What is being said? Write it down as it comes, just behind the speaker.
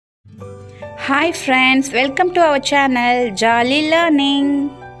Hi friends, welcome to our channel Jolly Learning.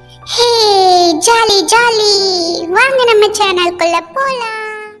 Hey, jolly. வாங்க நம்ம சேனலுக்குள்ள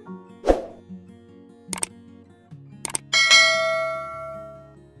போலாம்.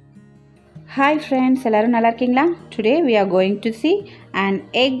 Hi friends, எல்லாரும் நல்லா இருக்கீங்களா? Today we are going to see an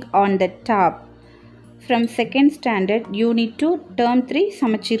egg on the top from 2nd standard unit 2 term 3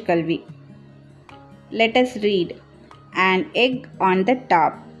 samacheer kalvi. Let us read. An egg on the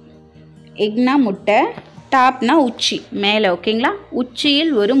top. எக்னா முட்டை, டாப்னா உச்சி மேலே, ஓகேங்களா?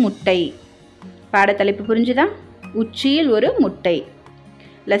 உச்சியில் ஒரு முட்டை. பாடத்தலைப்பு புரிஞ்சுதா? உச்சியில் ஒரு முட்டை.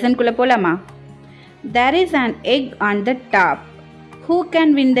 லெசன்குள்ளே போகலாமா? There is an egg on the top. Who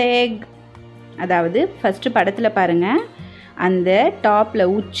can win the egg? அதாவது ஃபஸ்ட்டு படத்தில் பாருங்கள், அந்த டாப்பில்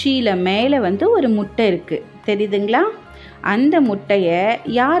உச்சியில் மேலே ஒரு முட்டை இருக்குது, தெரியுதுங்களா? அந்த முட்டையை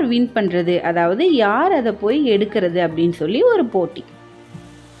யார் வின் பண்ணுறது, அதாவது யார் அதை போய் எடுக்கிறது அப்படின்னு சொல்லி ஒரு போட்டி.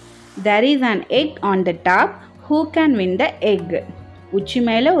 There is an egg on the top. Who can win the egg? உச்சி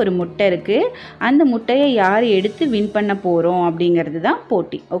மேலே ஒரு முட்டை இருக்குது, அந்த முட்டையை யார் எடுத்து வின் பண்ண போகிறோம் அப்படிங்கிறது தான்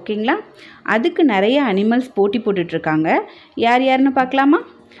போட்டி, ஓகேங்களா? அதுக்கு நிறைய அனிமல்ஸ் போட்டி போட்டுட்ருக்காங்க. யார் யாருன்னு பார்க்கலாமா?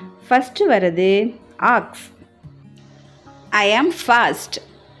 ஃபஸ்ட்டு வர்றது aux. I am fast.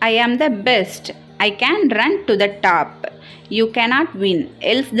 I am the best. I can run to the top. You cannot win,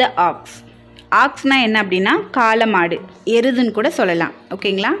 else the ox. ஆக்ஸ்னா என்ன அப்படின்னா காளமாடு, எருதுன்னு கூட சொல்லலாம்,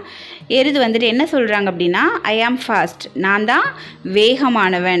 ஓகேங்களா? எருது என்ன சொல்கிறாங்க அப்படின்னா, ஐ ஆம் ஃபாஸ்ட், நான் தான்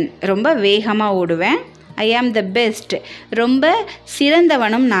வேகமானவன், ரொம்ப வேகமாக ஓடுவேன். ஐ ஆம் த பெஸ்ட், ரொம்ப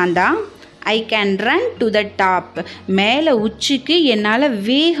சிறந்தவனும் நான் தான். I can run to the top, மேலே உச்சிக்கு என்னால்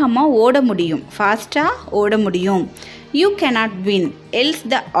வேகமாக ஓட முடியும், ஃபாஸ்ட்டாக ஓட முடியும். You cannot win, else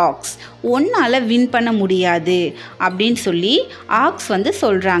the aux, ஒன்னால் win பண்ண முடியாது அப்படின்னு சொல்லி ஆக்ஸ்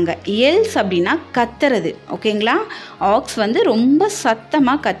சொல்கிறாங்க. எல்ஸ் அப்படின்னா கத்துறது, ஓகேங்களா? ஆக்ஸ் ரொம்ப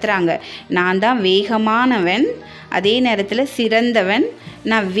சத்தமாக கத்துறாங்க. நான் தான் வேகமானவன், அதே நேரத்தில் சிறந்தவன்,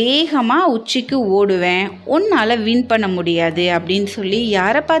 நான் வேகமாக உச்சிக்கு ஓடுவேன், ஒன்னால் வின் பண்ண முடியாது அப்படின்னு சொல்லி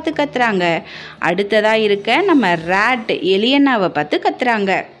யாரை பார்த்து கத்துறாங்க? அடுத்ததாக இருக்க நம்ம ரேட், எலியண்ணாவை பார்த்து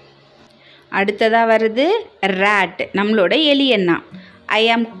கத்துறாங்க. அடுத்ததாக வருது ரேட், நம்மளோட எலியண்ணா. ஐ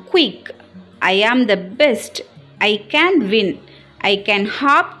ஆம் குயிக், ஐ ஆம் the best, I can win, I can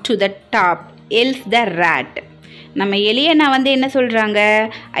hop to the top, else the rate. நம்ம எலியண்ணா என்ன சொல்கிறாங்க?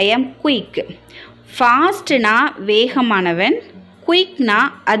 ஐ ஆம் குயிக். ஃபாஸ்ட்னா வேகமானவன், குயிக்னா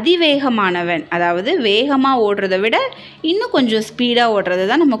அதிவேகமானவன், அதாவது வேகமாக ஓடுறத விட இன்னும் கொஞ்சம் ஸ்பீடாக ஓடுறது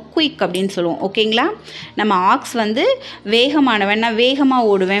தான் நம்ம குயிக் அப்படின்னு சொல்லுவோம், ஓகேங்களா? நம்ம ஆக்ஸ் வேகமானவன், நான் வேகமாக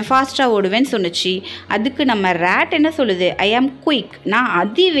ஓடுவேன், ஃபாஸ்ட்டாக ஓடுவேன்னு சொன்னிச்சு. அதுக்கு நம்ம ரேட் என்ன சொல்லுது? ஐ ஆம் குயிக், நான்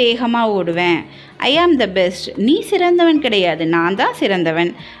அதிவேகமாக ஓடுவேன். ஐ ஆம் த பெஸ்ட், நீ சிறந்தவன் கிடையாது, நான் தான்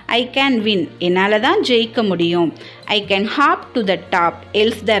சிறந்தவன். ஐ கேன் வின், என்னால் தான் ஜெயிக்க முடியும். I can hop to the top,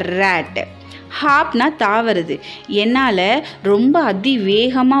 else the rate. ஹாப்னா தாவறது, என்னால் ரொம்ப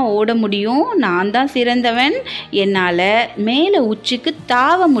அதிவேகமாக ஓட முடியும், நான் தான் சிறந்தவன், என்னால் மேலே உச்சிக்கு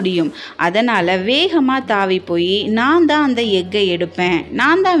தாவ முடியும், அதனால் வேகமாக தாவி போய் நான் தான் அந்த எக்கை எடுப்பேன்,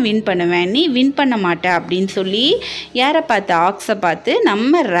 நான் தான் வின் பண்ணுவேன், நீ வின் பண்ண மாட்ட அப்படின்னு சொல்லி யாரை பார்த்து? ஆக்ஸை பார்த்து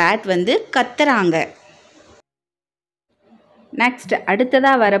நம்ம ரேட் கத்துறாங்க. நெக்ஸ்ட்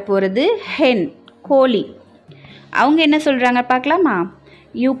அடுத்ததாக வரப்போகிறது ஹென், கோழி. அவங்க என்ன சொல்கிறாங்க பார்க்கலாமா?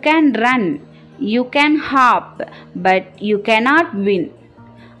 You can run, you can hop, but you cannot win.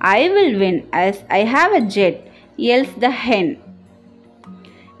 I will win as I have a jet, else the hen.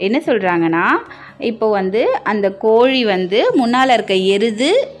 என்ன சொல்கிறாங்கன்னா, இப்போ அந்த கோழி முன்னால் இருக்க எருது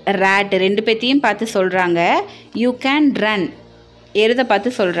ரேட் ரெண்டு பேத்தையும் பார்த்து சொல்கிறாங்க. யூ கேன் ரன், எருதை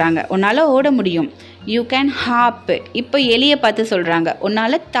பார்த்து சொல்கிறாங்க, உன்னால் ஓட முடியும். யூ கேன் ஹாப், இப்போ எலியை பார்த்து சொல்கிறாங்க,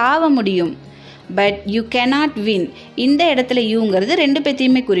 உன்னால் தாவ முடியும். பட் யூ கேனாட் வின், இந்த இடத்துல யூங்கிறது ரெண்டு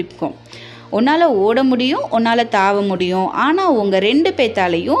பேத்தையுமே குறிக்கும். உன்னால் ஓட முடியும், உன்னால் தாவ முடியும், ஆனால் உங்கள் ரெண்டு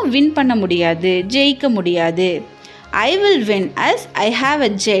பேத்தாலையும் வின் பண்ண முடியாது, ஜெயிக்க முடியாது. I will win as I have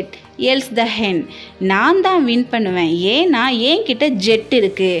a jet, else the Hen. நான் தான் வின் பண்ணுவேன், ஏன்னா என்கிட்ட ஜெட்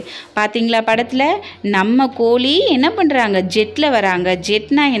இருக்குது. பார்த்தீங்களா படத்தில்? நம்ம கோழி என்ன பண்ணுறாங்க? ஜெட்டில் வராங்க.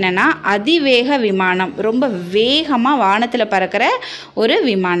 ஜெட்னா என்னென்னா அதிவேக விமானம், ரொம்ப வேகமாக வானத்தில் பறக்கிற ஒரு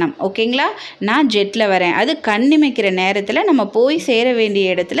விமானம், ஓகேங்களா? நான் ஜெட்டில் வரேன், அது கண்ணிமைக்கிற நேரத்தில் நம்ம போய் சேர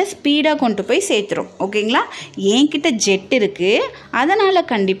வேண்டிய இடத்துல ஸ்பீடாக கொண்டு போய் சேர்த்துரும், ஓகேங்களா? என்கிட்ட ஜெட் இருக்குது, அதனால்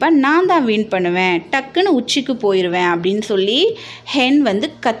கண்டிப்பாக நான் தான் வின் பண்ணுவேன், டக்குன்னு உச்சிக்கு போயிடுவேன் அப்படின்னு சொல்லி ஹென்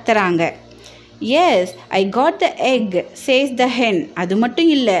கத்துறாங்க. S, I got the egg, chase the Hen. அது மட்டும்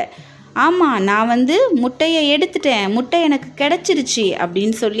இல்லை, ஆமாம் நான் முட்டையை எடுத்துட்டேன், முட்டை எனக்கு கிடச்சிருச்சு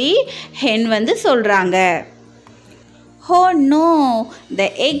அப்படின்னு சொல்லி ஹென் சொல்கிறாங்க. ஹோ no, the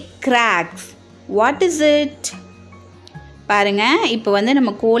egg cracks. What is it? பாருங்கள், இப்போ வந்து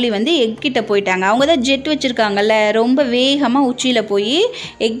நம்ம கோழி வந்து எக் கிட்ட போயிட்டாங்க. அவங்க தான் ஜெட் வச்சுருக்காங்கல்ல, ரொம்ப வேகமாக உச்சியில் போய்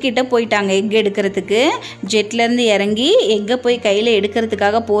எக் கிட்ட போயிட்டாங்க. எக் எடுக்கிறதுக்கு ஜெட்லேருந்து இறங்கி எக்கை போய் கையில்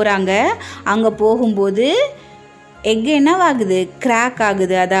எடுக்கிறதுக்காக போகிறாங்க. அங்கே போகும்போது எக் என்னவாகுது, கிராக்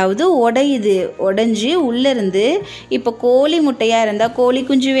ஆகுது, அதாவது உடையுது. உடஞ்சி உள்ளேருந்து இப்போ கோழி முட்டையாக இருந்தால் கோழி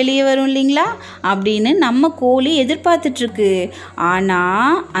குஞ்சு வெளியே வரும் இல்லைங்களா, அப்படின்னு நம்ம கோழி எதிர்பார்த்துட்ருக்கு.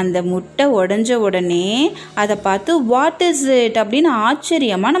 ஆனால் அந்த முட்டை உடஞ்ச உடனே அதை பார்த்து வாட் இஸ் இட் அப்படின்னு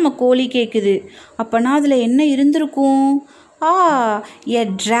ஆச்சரியமாக நம்ம கோழி கேட்குது. அப்போனா அதில் என்ன இருந்திருக்கும்? எ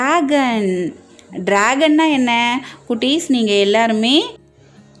டிராகன். டிராகன்னா என்ன குட்டீஸ், நீங்கள் எல்லாருமே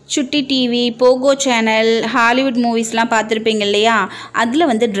சுட்டி டிவி, போகோ சேனல், ஹாலிவுட் மூவிஸ்லாம் பார்த்துருப்பீங்க இல்லையா, அதில்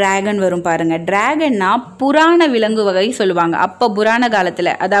வந்து டிராகன் வரும் பாருங்கள். டிராகன்னா புராண விலங்கு வகை சொல்லுவாங்க. அப்போ புராண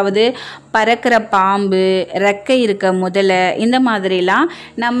காலத்தில், அதாவது பறக்கிற பாம்பு, ரெக்கை இருக்க முதலை, இந்த மாதிரிலாம்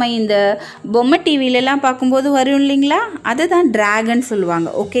நம்ம இந்த பொம்மை டிவிலெலாம் பார்க்கும்போது வரும் இல்லைங்களா, அதை தான் டிராகன் சொல்லுவாங்க.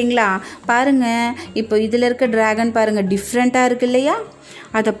 ஓகேங்களா? பாருங்கள், இப்போ இதில் இருக்க டிராகன் பாருங்கள், டிஃப்ரெண்ட்டாக இருக்கு இல்லையா?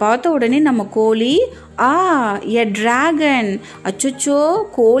 அதை பார்த்த உடனே நம்ம கோழி எ டிராகன், அச்சோ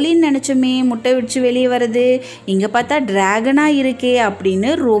கோழின்னு நினச்சோமே, முட்டை விடிச்சு வெளியே வருது, இங்கே பார்த்தா டிராகனாக இருக்கே அப்படின்னு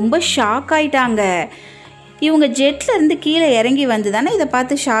ரொம்ப ஷாக் ஆயிட்டாங்க. இவங்க ஜெட்டில் இருந்து கீழே இறங்கி வந்து தானே இதை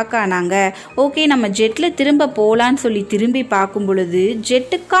பார்த்து ஷாக் ஆனாங்க. ஓகே, நம்ம ஜெட்டில் திரும்ப போகலான்னு சொல்லி திரும்பி பார்க்கும் பொழுது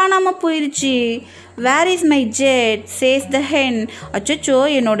ஜெட்டு காணாமல் போயிடுச்சு. Where is my jet chase the Hen. அச்சோ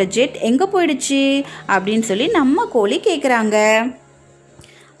என்னோட ஜெட் எங்கே போயிடுச்சு அப்படின்னு சொல்லி நம்ம கோழி கேட்குறாங்க.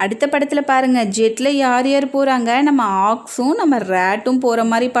 அடுத்த படத்தில் பாருங்கள், ஜெட்டில் யார் யார் போகிறாங்க, நம்ம ஆக்ஸும் நம்ம ரேட்டும் போகிற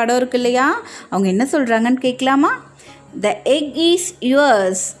மாதிரி படம் இருக்கு இல்லையா, அவங்க என்ன சொல்கிறாங்கன்னு கேட்கலாமா? The egg is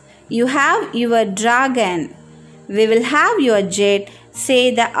yours, you have your dragon, we will have your jet, say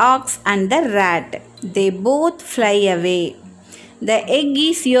the aux and the rate, they both fly away. The egg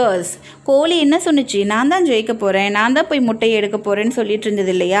is yours. கோழி என்ன சொன்னிச்சு, நான் தான் ஜெயிக்க போகிறேன், நான் தான் போய் முட்டையை எடுக்க போகிறேன்னு சொல்லிட்டு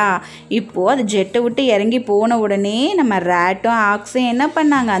இருந்தது இல்லையா. இப்போது அது ஜெட்டை விட்டு இறங்கி போன உடனே நம்ம ரேட்டும் ஆக்ஸும் என்ன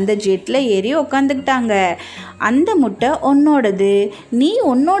பண்ணாங்க, அந்த ஜெட்டில் ஏறி உக்காந்துக்கிட்டாங்க. அந்த முட்டை உன்னோடது, நீ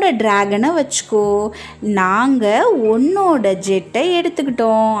உன்னோட டிராகனை வச்சுக்கோ, நாங்கள் உன்னோட ஜெட்டை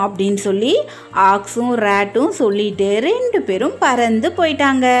எடுத்துக்கிட்டோம் அப்படின்னு சொல்லி ஆக்ஸும் ரேட்டும் சொல்லிட்டு 2 பேரும் பறந்து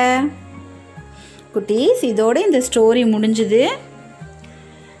போயிட்டாங்க. குட்டீஸ், இதோட இந்த ஸ்டோரி முடிஞ்சுது.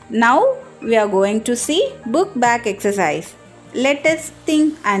 Now we are going to see book back exercise. Let us think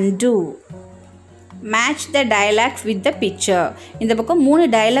and do. Match the dialogues with the picture. இந்த பக்கம் 3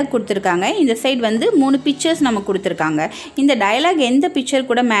 டயலாக் கொடுத்துருக்காங்க, இந்த சைடு வந்து 3 பிக்சர்ஸ் நம்ம கொடுத்துருக்காங்க. இந்த டயலாக் எந்த பிக்சர்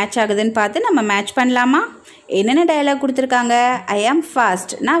கூட மேட்ச் ஆகுதுன்னு பார்த்து நம்ம மேட்ச் பண்ணலாமா? என்னென்ன டயலாக் கொடுத்துருக்காங்க? ஐ ஆம்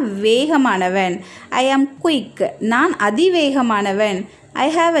ஃபாஸ்ட், நான் வேகமானவன். ஐ ஆம் குயிக், நான் அதிவேகமானவன். ஐ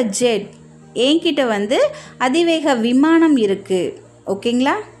ஹாவ் அ ஜெட், என்கிட்ட வந்து அதிவேக விமானம் இருக்குது.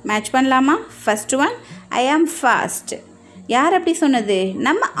 ஓகேங்களா? மேட்ச் பண்ணலாமா? ஃபஸ்ட் ஒன், ஐ ஆம் ஃபாஸ்ட். யார் அப்படி சொன்னது?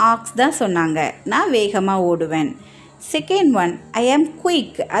 நம்ம ஆக்ஸ் தான் சொன்னாங்க, நான் வேகமாக ஓடுவேன். செகண்ட் ஒன், ஐ ஆம்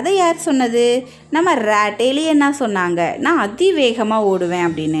குயிக், அதை யார் சொன்னது? நம்ம ரேட், எலியன்னா சொன்னாங்க, நான் அதிவேகமாக ஓடுவேன்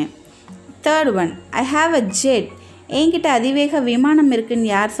அப்படின்னு. Third one, I have a jet, என்கிட்ட அதிவேக விமானம்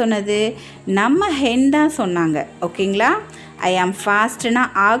இருக்குன்னு யார் சொன்னது? நம்ம ஹென் தான் சொன்னாங்க. ஓகேங்களா? ஐ ஆம் ஃபாஸ்ட்னா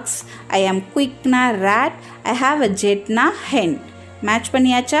ஆக்ஸ், ஐ ஆம் குயிக்னா rate, I have a ஜெட்னா Hen. Match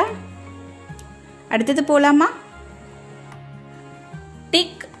பண்ணியாச்சா? அடுத்தது போகலாமா?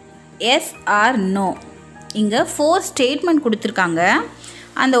 Tick S R no. இங்கே 4 ஸ்டேட்மெண்ட் கொடுத்துருக்காங்க.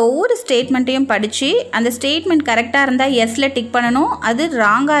 அந்த ஒவ்வொரு ஸ்டேட்மெண்ட்டையும் படித்து அந்த ஸ்டேட்மெண்ட் கரெக்டாக இருந்தால் எஸ்ஸில் டிக் பண்ணணும், அது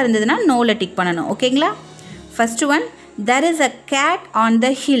ராங்காக இருந்ததுன்னா நோவில் டிக் பண்ணணும். ஓகேங்களா? First one, there is a cat on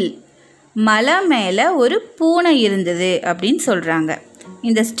the hill. மலை மேலே ஒரு பூனை இருந்தது அப்படின்னு சொல்கிறாங்க.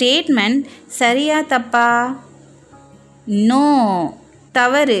 இந்த ஸ்டேட்மெண்ட் சரியா தப்பா? நோ,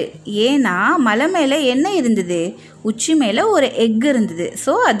 தவறு. ஏன்னா மலை மேலே என்ன இருந்தது? உச்சி மேலே ஒரு எக் இருந்தது.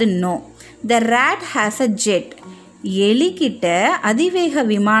 ஸோ அது no. The rate has a jet, எலிக்கிட்ட அதிவேக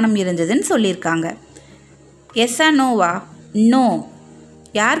விமானம் இருந்ததுன்னு சொல்லியிருக்காங்க. எஸ்ஸா நோவா? நோ.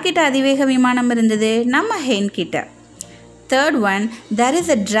 யார்கிட்ட அதிவேக விமானம் இருந்தது? நம்ம ஹென் கிட்ட. Third one, there is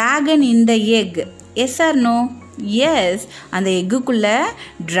a dragon in the egg. S R no? S, அந்த எக்குக்குள்ளே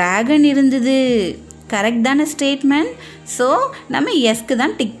ட்ராகன் இருந்தது. கரெக்ட் தானே ஸ்டேட்மெண்ட்? ஸோ நம்ம எஸ்க்கு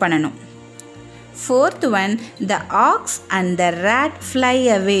தான் டிக் பண்ணணும். Fourth one, the aux and the rate fly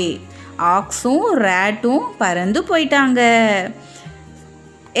அவே. ஆக்ஸும் ரேட்டும் பறந்து போயிட்டாங்க.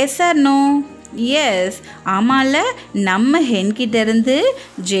 S R no? எஸ். ஆமாம்ல, நம்ம ஹென்கிட்ட இருந்து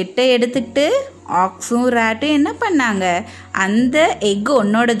ஜெட்டை எடுத்துக்கிட்டு ஆக்ஸும் ரேட்டும் என்ன பண்ணாங்க? அந்த எக்கு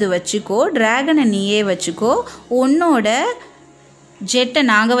உன்னோடது வச்சுக்கோ, ட்ராகனை நீயே வச்சுக்கோ, உன்னோட ஜெட்டை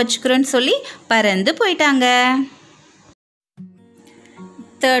நாங்கள் வச்சுக்கிறோன்னு சொல்லி பறந்து போயிட்டாங்க.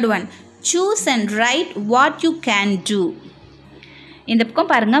 Third one, choose and right what you can do. இந்த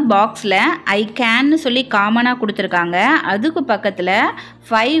பக்கம் பாருங்கள் பாக்ஸில் ஐ கேன்னு சொல்லி காமனாக கொடுத்துருக்காங்க. அதுக்கு பக்கத்தில்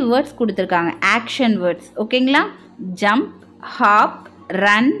 5 வேர்ட்ஸ் கொடுத்துருக்காங்க, ஆக்ஷன் வேர்ட்ஸ். ஓகேங்களா? Jump, hop,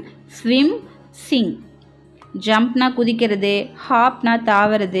 run, swim, Singh. ஜம்ப்னா குதிக்கிறது, ஹாப்னா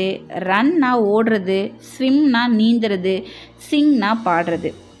தாவறது, ரன்னா ஓடுறது, ஸ்விம்னா நீந்துறது, சிங்னா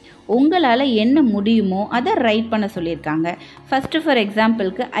பாடுறது. உங்களால் என்ன முடியுமோ அதை ரைட் பண்ண சொல்லியிருக்காங்க. ஃபஸ்ட்டு ஃபார்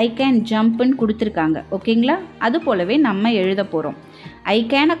எக்ஸாம்பிளுக்கு ஐ கேன் ஜம்ப்னு கொடுத்துருக்காங்க. ஓகேங்களா? அது போலவே நம்ம எழுத போகிறோம். ஐ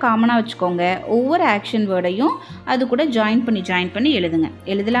கேனை காமனாக வச்சுக்கோங்க. ஒவ்வொரு ஆக்ஷன் வேர்டையும் அது கூட ஜாயின் பண்ணி எழுதுங்க.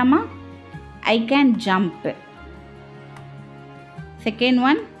 எழுதலாமா? I can jump. Second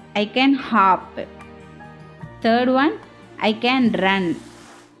one, I can hop. Third one, I can run.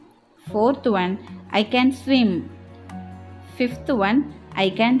 Fourth one, I can swim. Fifth one, I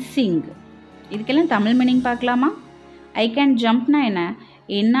can Singh. இதுக்கெல்லாம் தமிழ் மீனிங் பார்க்கலாமா? ஐ கேன் ஜம்ப்னா என்ன?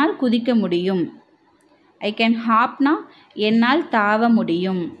 என்னால் குதிக்க முடியும். ஐ கேன் ஹாப்னா என்னால் தாவ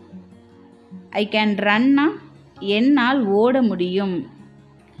முடியும். ஐ கேன் ரன்னா என்னால் ஓட முடியும்.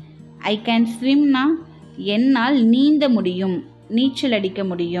 ஐ கேன் ஸ்விம்னா என்னால் நீந்த முடியும், நீச்சல் அடிக்க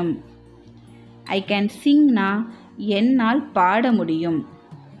முடியும். ஐ கேன் சிங்னா என்னால் பாட முடியும்.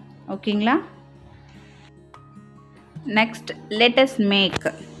 ஓகேங்களா? Next let us make.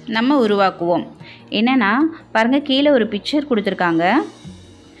 நம்ம உருவாக்குவோம். என்னென்னா பாருங்கள், கீழே ஒரு பிக்சர் கொடுத்துருக்காங்க.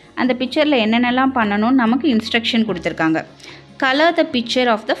 அந்த பிக்சரில் என்னென்னலாம் பண்ணணும்னு நமக்கு இன்ஸ்ட்ரக்ஷன் கொடுத்துருக்காங்க. Colour the picture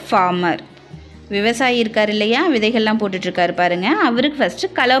of the farmer. விவசாயி இருக்கார் இல்லையா, விதைகள்லாம் போட்டுட்ருக்காரு பாருங்கள். அவருக்கு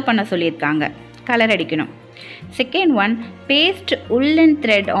ஃபஸ்ட்டு கலர் பண்ண சொல்லியிருக்காங்க, கலர் அடிக்கணும். செகண்ட் ஒன், பேஸ்ட் உள்ளன்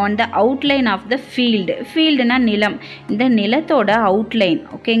thread on the outline of the field. ஃபீல்டுனா நிலம், இந்த நிலத்தோட அவுட்லைன்.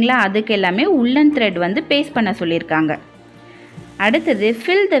 ஓகேங்களா? அதுக்கு எல்லாமே உள்ளன் த்ரெட் வந்து பேஸ்ட் பண்ண சொல்லியிருக்காங்க. அடுத்தது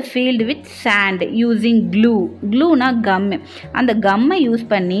fill the field with sand using clue. க்ளூனா கம்மு. அந்த கம்மை யூஸ்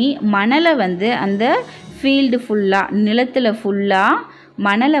பண்ணி மணலை வந்து அந்த ஃபீல்டு ஃபுல்லாக, நிலத்தில் ஃபுல்லாக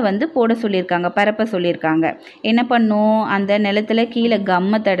மணலை வந்து போட சொல்லியிருக்காங்க, பரப்ப சொல்லியிருக்காங்க. என்ன பண்ணும், அந்த நிலத்தில் கீழே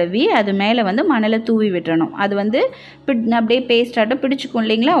கம்மை தடவி அது மேலே வந்து மணலை தூவி விட்டுறணும். அது வந்து அப்படியே பேஸ்டாட்டம் பிடிச்சிக்கும்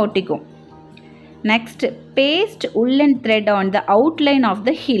இல்லைங்களா, ஒட்டிக்கும். நெக்ஸ்ட், பேஸ்ட் உள்ளன் thread on the outline of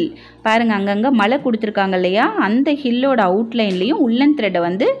the hill. பாருங்கள், அங்கங்கே மலை கொடுத்துருக்காங்க இல்லையா, அந்த ஹில்லோட அவுட்லைன்லேயும் உள்ளன் த்ரெட்டை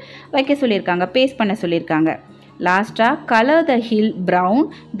வந்து வைக்க சொல்லியிருக்காங்க, பேஸ்ட் பண்ண சொல்லியிருக்காங்க. லாஸ்ட்டாக, colour the hill brown,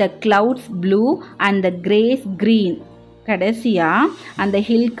 the clouds blue and the grace green. கடைசியாக அந்த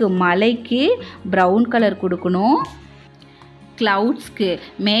ஹில்க்கு, மலைக்கு ப்ரௌன் கலர் கொடுக்கணும், க்ளவுட்ஸ்க்கு,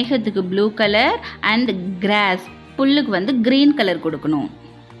 மேகத்துக்கு ப்ளூ கலர் அண்ட் கிராஸ், புல்லுக்கு வந்து க்ரீன் கலர் கொடுக்கணும்.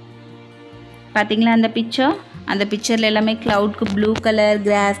 பார்த்தீங்களா அந்த பிக்சர்? அந்த பிக்சரில் எல்லாமே க்ளவுட்க்கு ப்ளூ கலர்,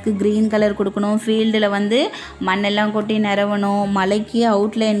 கிராஸ்க்கு க்ரீன் கலர் கொடுக்கணும், ஃபீல்டில் வந்து மண்ணெல்லாம் கொட்டி நிறவணும், மலைக்கு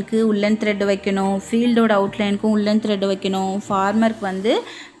அவுட்லைனுக்கு உள்ளன் த்ரெட் வைக்கணும், ஃபீல்டோட அவுட்லைனுக்கும் உள்ளன் த்ரெட் வைக்கணும், ஃபார்மருக்கு வந்து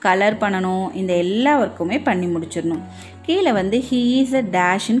கலர் பண்ணணும். இந்த எல்லா ஒர்க்குமே பண்ணி முடிச்சிடணும். கீழே வந்து ஹீ இஸ் அ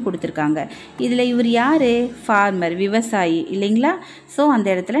டேஷ்ன்னு கொடுத்துருக்காங்க. இதில் இவர் யார்? ஃபார்மர், விவசாயி இல்லைங்களா? ஸோ அந்த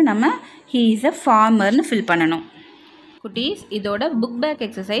இடத்துல நம்ம ஹீ இஸ் அ ஃபார்மர்னு ஃபில் பண்ணணும். குட்டீஸ், இதோட புக் பேக்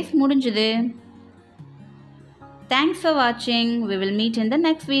எக்ஸசைஸ் முடிஞ்சுது. தேங்க்ஸ் ஃபார் வாட்சிங். we will meet in the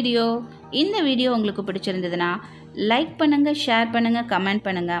next video. இந்த வீடியோ உங்களுக்கு பிடிச்சிருந்ததுன்னா லைக் பண்ணுங்கள், ஷேர் பண்ணுங்கள், கமெண்ட்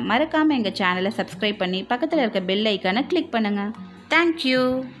பண்ணுங்கள். மறக்காமல் எங்கள் சேனலை சப்ஸ்கிரைப் பண்ணி பக்கத்தில் இருக்க பெல் ஐக்கானை கிளிக் பண்ணுங்கள். தேங்க்யூ.